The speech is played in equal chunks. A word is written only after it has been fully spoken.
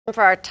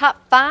For our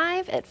top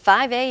 5 at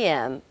 5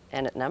 a.m.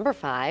 and at number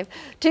 5,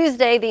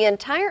 Tuesday, the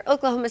entire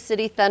Oklahoma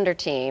City Thunder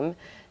team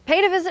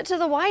paid a visit to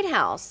the White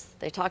House.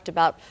 They talked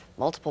about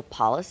multiple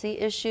policy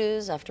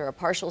issues after a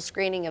partial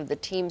screening of the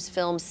team's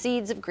film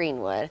Seeds of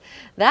Greenwood.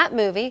 That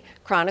movie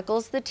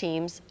chronicles the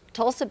team's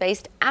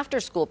Tulsa-based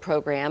after-school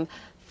program,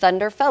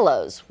 Thunder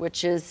Fellows,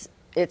 which is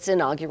its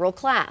inaugural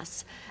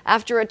class.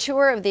 After a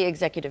tour of the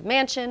executive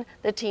mansion,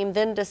 the team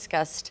then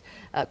discussed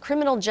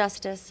criminal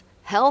justice,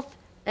 health,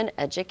 and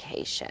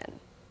education.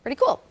 Pretty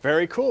cool.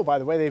 Very cool. By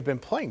the way, they've been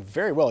playing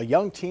very well. A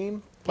young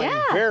team playing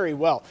Yeah. very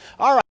well. All right.